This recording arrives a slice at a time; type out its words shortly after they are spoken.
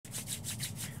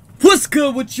What's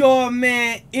good with y'all,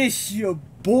 man? It's your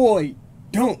boy,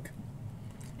 Dunk.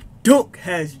 Dunk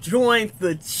has joined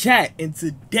the chat, and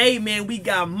today, man, we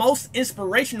got most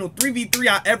inspirational 3v3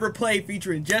 I ever played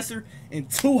featuring Jester and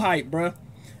 2Hype, bruh.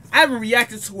 I haven't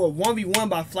reacted to a 1v1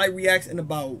 by FlightReacts in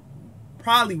about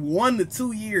probably 1 to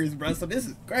 2 years, bruh. So this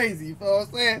is crazy, you feel what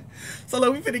I'm saying? So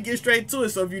look, we finna get straight to it.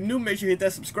 So if you're new, make sure you hit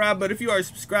that subscribe button. If you already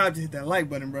subscribed, just hit that like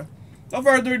button, bruh. No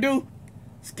further ado,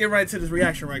 let's get right to this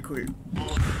reaction right quick.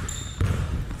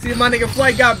 See if my nigga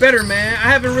Flight got better, man. I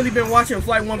haven't really been watching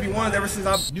Flight 1v1s ever since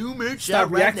I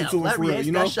stopped reacting to it for real,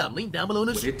 you know? Shop, link down below in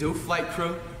the What it do, Flight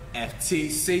Crew,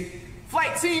 FTC,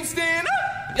 Flight Team stand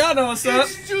up! Y'all know what's up.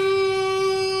 It's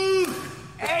June!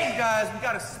 Hey guys, we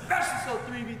got a special show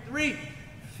 3v3.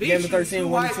 Game of 13,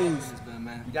 1 and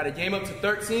 2s. We got a game up to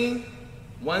 13,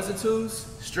 1s and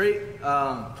 2s, straight,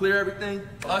 clear everything.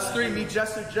 Us three, me,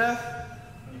 Jester, Jeff,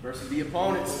 versus the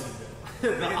opponents.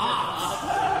 The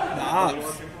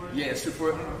ops. Yeah,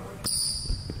 super.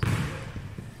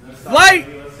 Flight!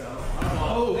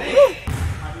 Oh.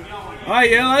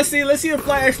 Alright, yeah, let's see if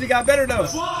Flight actually got better though.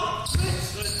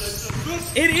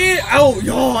 It is, oh,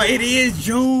 y'all, it is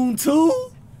June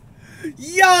 2?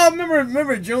 Y'all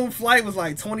remember June Flight was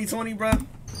like 2020, bro?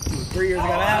 3 years ago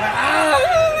now.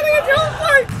 June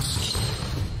Flight!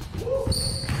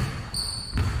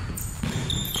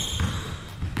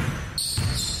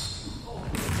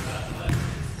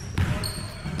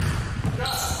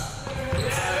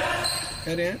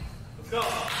 Head in. Let's go.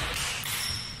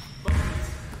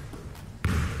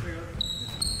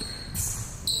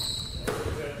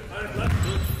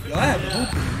 Yo, I haven't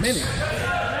hooped in a minute.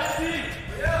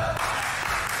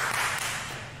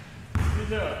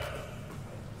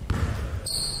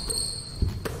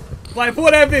 Flight, pull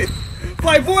that bit.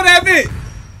 Flight, pull that bit.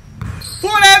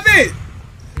 Pull that bit.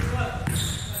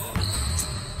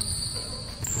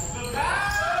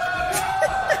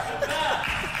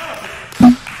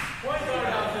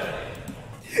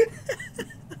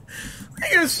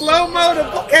 Slow-mo to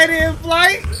head in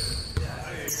Flight.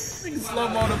 Nigga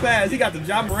slow-mo to pass. He got the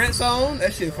John Morant's on.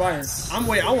 That shit fire. I'm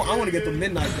waiting. I want to get the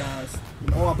midnight guys.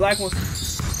 All my black ones.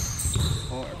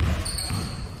 Hard.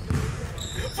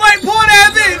 Flight, pull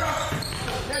that bitch.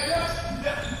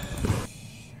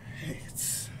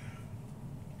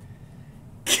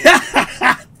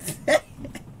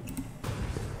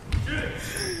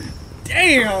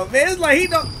 Damn, man. It's like he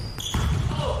don't.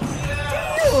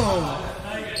 Damn.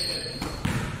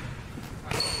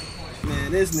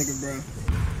 Man, this nigga, bro.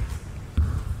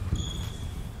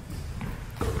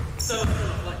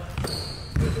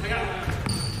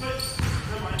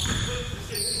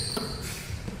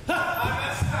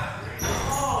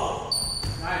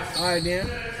 Alright, then.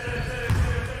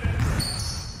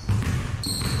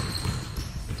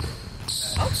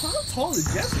 How tall is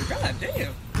Jester? God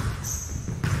damn.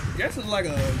 Jester's like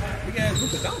a big ass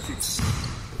Luka Doncic.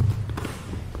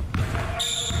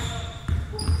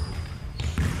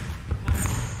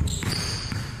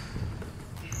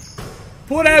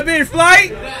 Pull that bitch,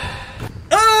 Flight!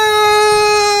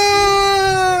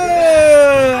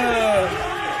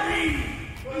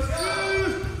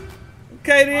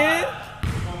 Okay then.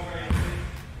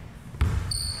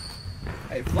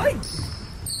 Hey, Flight.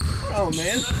 Hold on,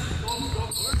 man.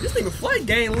 This nigga Flight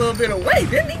gained a little bit of weight,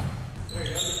 didn't he?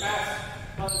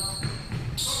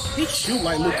 He shoot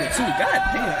like Luka too. God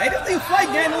damn. Hey, this nigga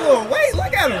Flight gained a little weight.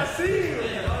 Look at him.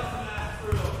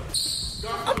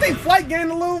 I think Flight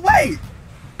gained a little weight.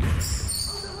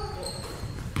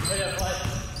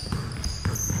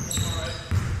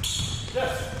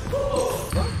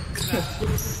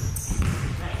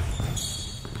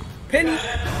 Penny.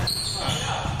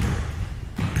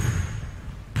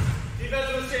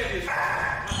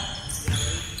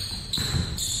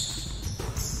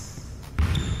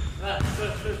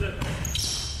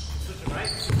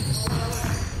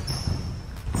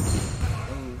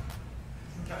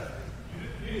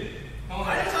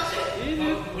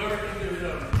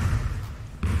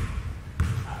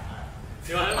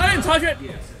 I didn't touch it.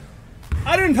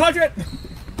 I didn't touch it.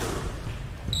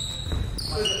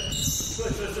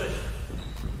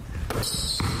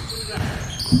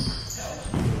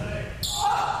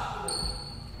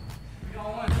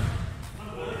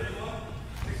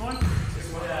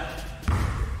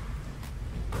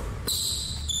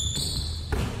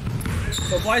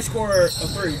 So Flight scored a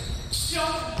 3.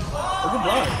 Oh, good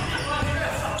block.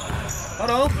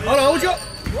 Hold on, what you?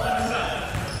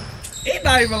 He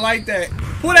not even like that.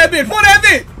 Pull that bit, pull that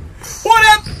bit! Pull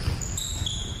that!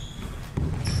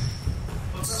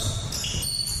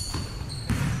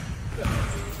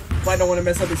 Flight don't want to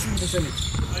mess up his shooting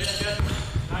percentage.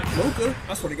 Luka,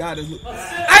 I swear to God, this Luka.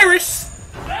 Irish!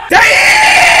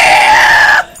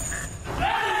 Damn!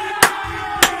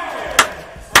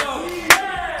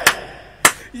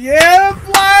 Yeah,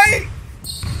 Flight!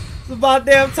 It's about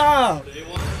damn time.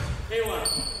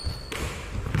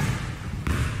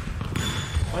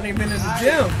 I ain't been in the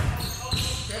gym.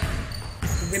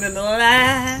 Been in the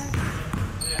lab.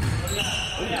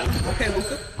 Okay,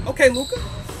 Luca. Okay, Luca.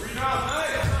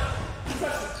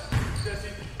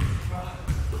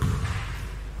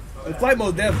 The Flight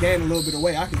mode def gained a little bit of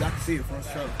weight. I can see it from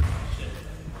sure.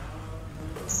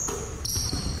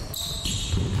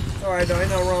 It's alright though, ain't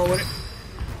nothing wrong with it.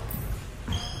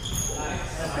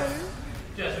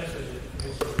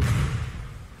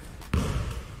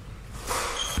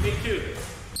 Me too.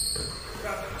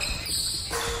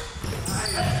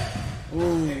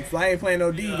 Ooh, Fly ain't playing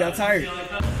no D, he got tired.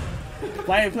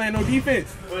 Fly ain't playing no defense.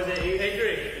 What is it?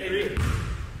 8-3.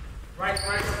 Right.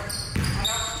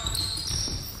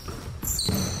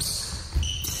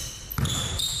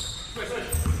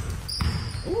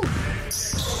 Ooh.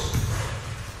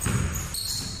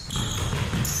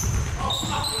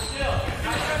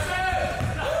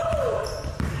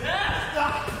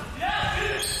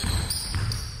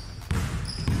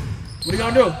 What are you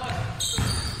gonna do?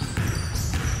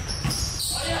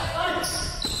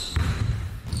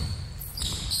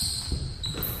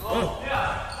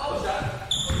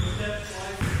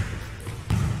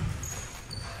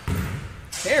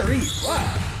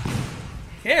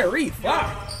 Carry,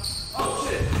 fly. Oh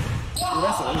shit. Ooh,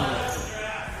 that's a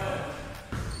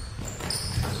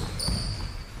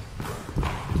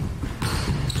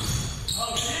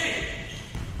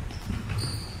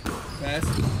pass.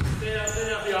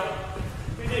 Stay up, y'all.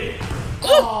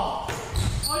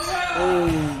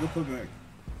 Oh, good putback.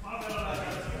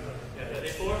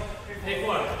 Take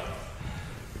one.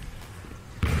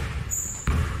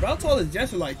 Bro, how tall is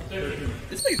Jester? Like,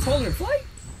 this nigga taller than Flight?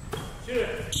 Shoot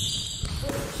it.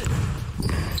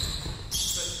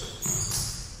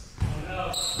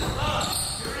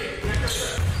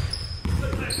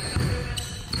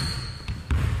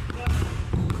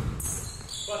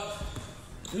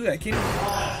 Look at that kitty.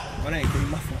 Oh, that ain't kitty,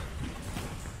 my fault.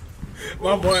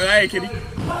 My boy, that ain't kitty.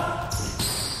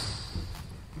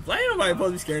 Flight ain't nobody supposed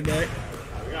to be scared of that.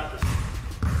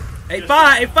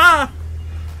 8-5.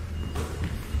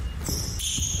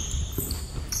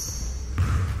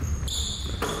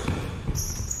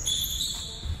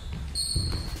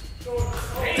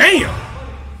 Damn!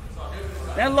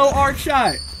 That low arc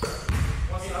shot.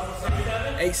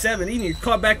 8-7. He need to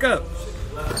caught back up.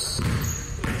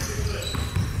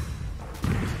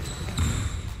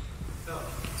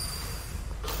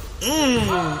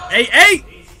 Mmm. 8-8.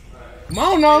 Come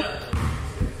on now.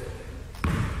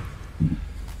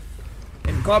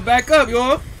 And caught back up,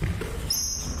 y'all.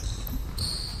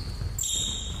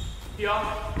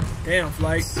 Damn,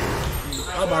 Flight.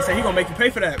 I was about to say he gonna make you pay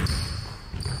for that.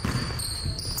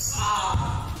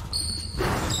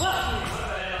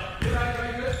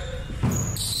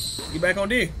 Get back on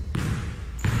D.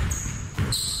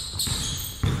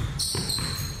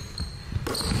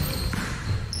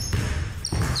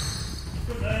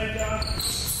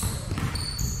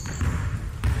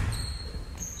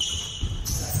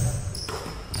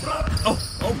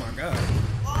 Oh my God.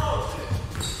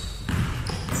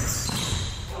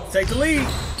 Take the lead.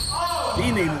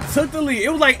 He needed took the lead. It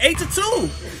was like 8-2.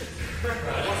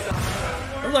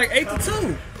 It was like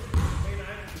 8-2.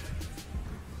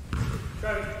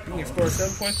 You can score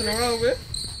 7 points in a row, man.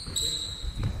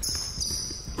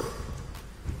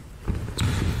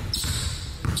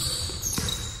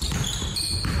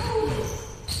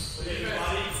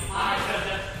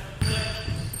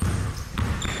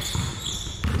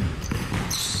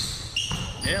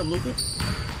 Damn, Luca.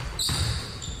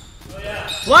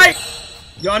 Flight!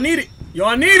 Y'all need it.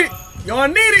 Y'all need it. Y'all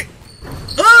need it.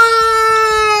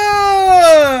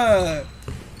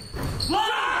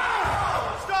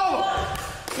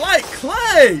 Flight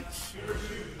clutch.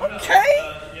 Okay.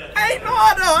 Hey, no,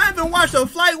 I haven't watched a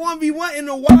Flight 1v1 in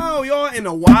a while, y'all. In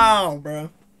a while, bro.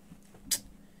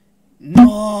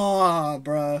 No,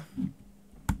 bro.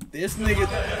 This nigga.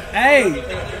 Hey.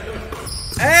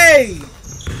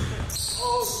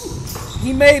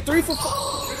 He made 3 for 4.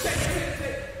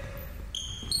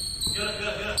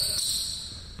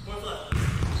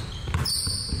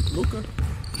 Luca.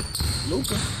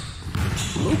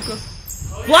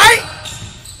 Flight!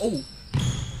 Oh.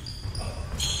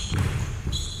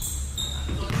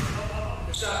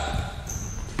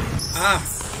 Ah.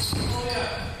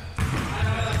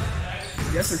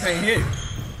 Yes, it can't hit.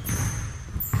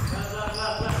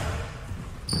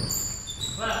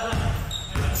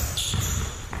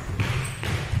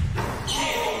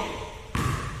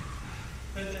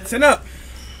 Send up.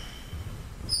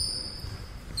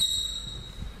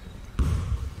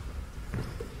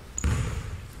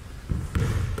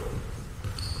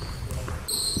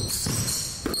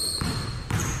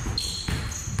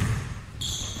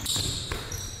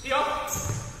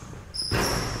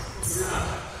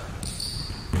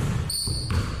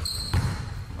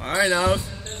 All right, now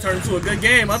it's turned into a good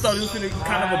game. I thought it was gonna be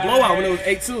kind of a blowout when it was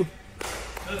 8-2.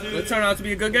 It turned out to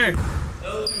be a good game.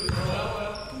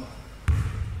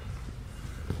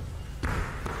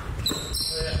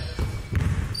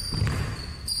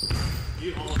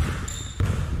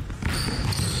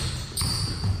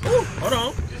 Ooh, hold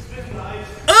on.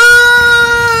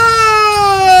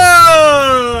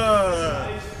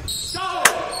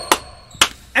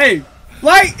 Hey,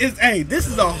 flight is, hey, this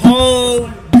is a whole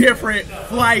different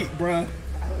flight, bruh.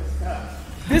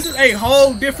 This is a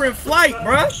whole different flight,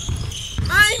 bruh.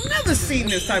 I ain't never seen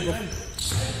this type of.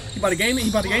 He about to game it, he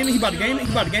about to game it, he about to game it,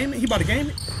 he about to game it, he about to game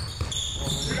it.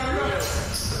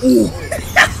 Ooh.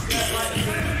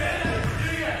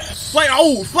 Flight,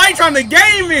 oh, Flight trying to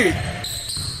game it.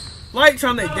 Flight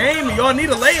trying to game it. Y'all need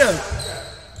a layup.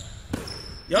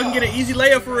 Y'all can get an easy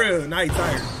layup for real. Now he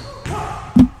tired.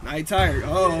 Now he tired.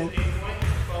 Uh-oh.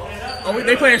 Oh,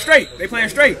 they playing straight. They playing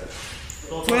straight.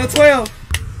 12-12.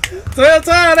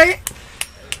 12-12.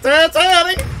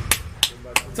 12-12.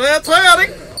 12-12.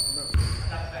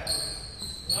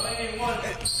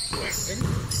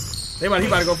 He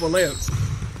about to go for a layup.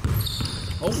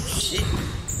 Oh shit.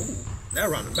 Ooh, that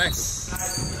round the back.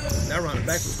 That round the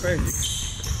back was crazy.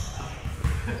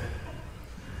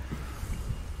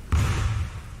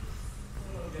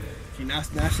 Now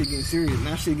shit getting serious.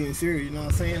 Now shit getting serious. You know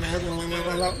what I'm saying?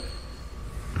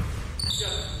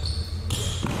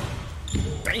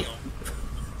 Damn.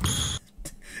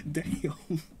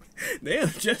 Damn. Damn,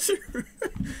 Jesser.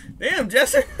 Damn,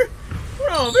 Jesser.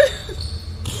 Hold on, man.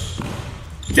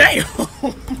 Damn.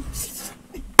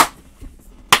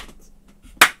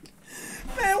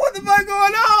 Man, what the fuck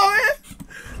going on, man?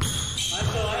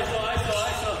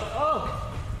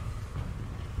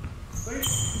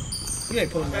 You ain't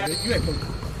pulling that, bitch. You ain't pulling.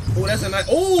 Oh, that's a nice.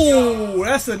 Oh,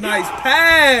 that's a nice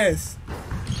pass.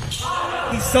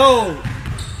 He sold.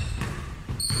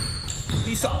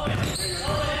 He sold.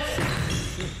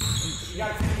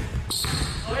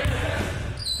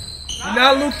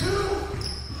 Now Luke.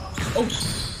 Oh,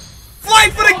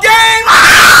 Flight for the game.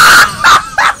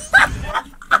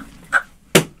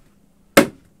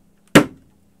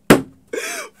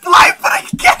 Flight for the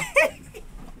game.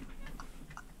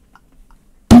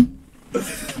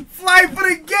 Flight for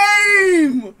the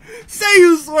game! Say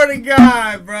you swear to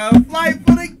God, bro. Flight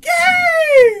for the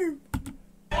game!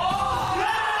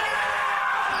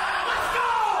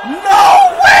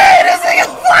 No way! This nigga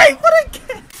Flight for the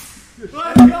game!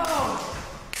 Let's go!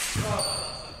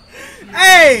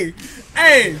 Hey!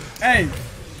 Hey! Hey!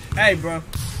 Hey, bro.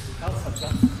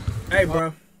 Hey,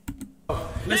 bro.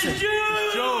 Listen.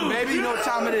 Joe, baby, you know what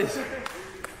time it is.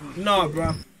 Nah,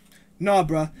 bro. Nah,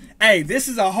 bro. Hey, this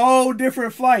is a whole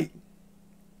different flight.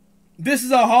 This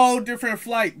is a whole different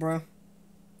flight, bro.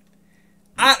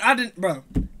 I didn't, bro.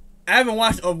 I haven't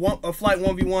watched a flight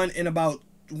 1v1 in about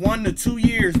 1 to 2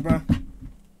 years, bro.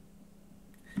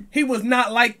 He was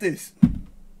not like this.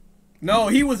 No,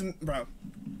 he was, bro.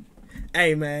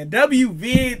 Hey, man.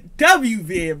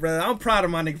 WV, bro. I'm proud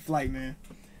of my nigga Flight, man.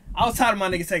 I was tired of my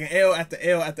nigga taking L after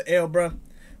L after L, bro.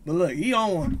 But look, he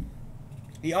on one.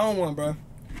 He on one, bro.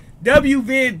 W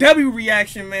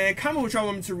reaction, man. Comment what y'all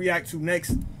want me to react to next.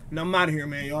 And I'm out of here,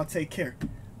 man. Y'all take care.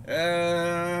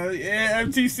 Yeah,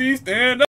 FTC, stand up.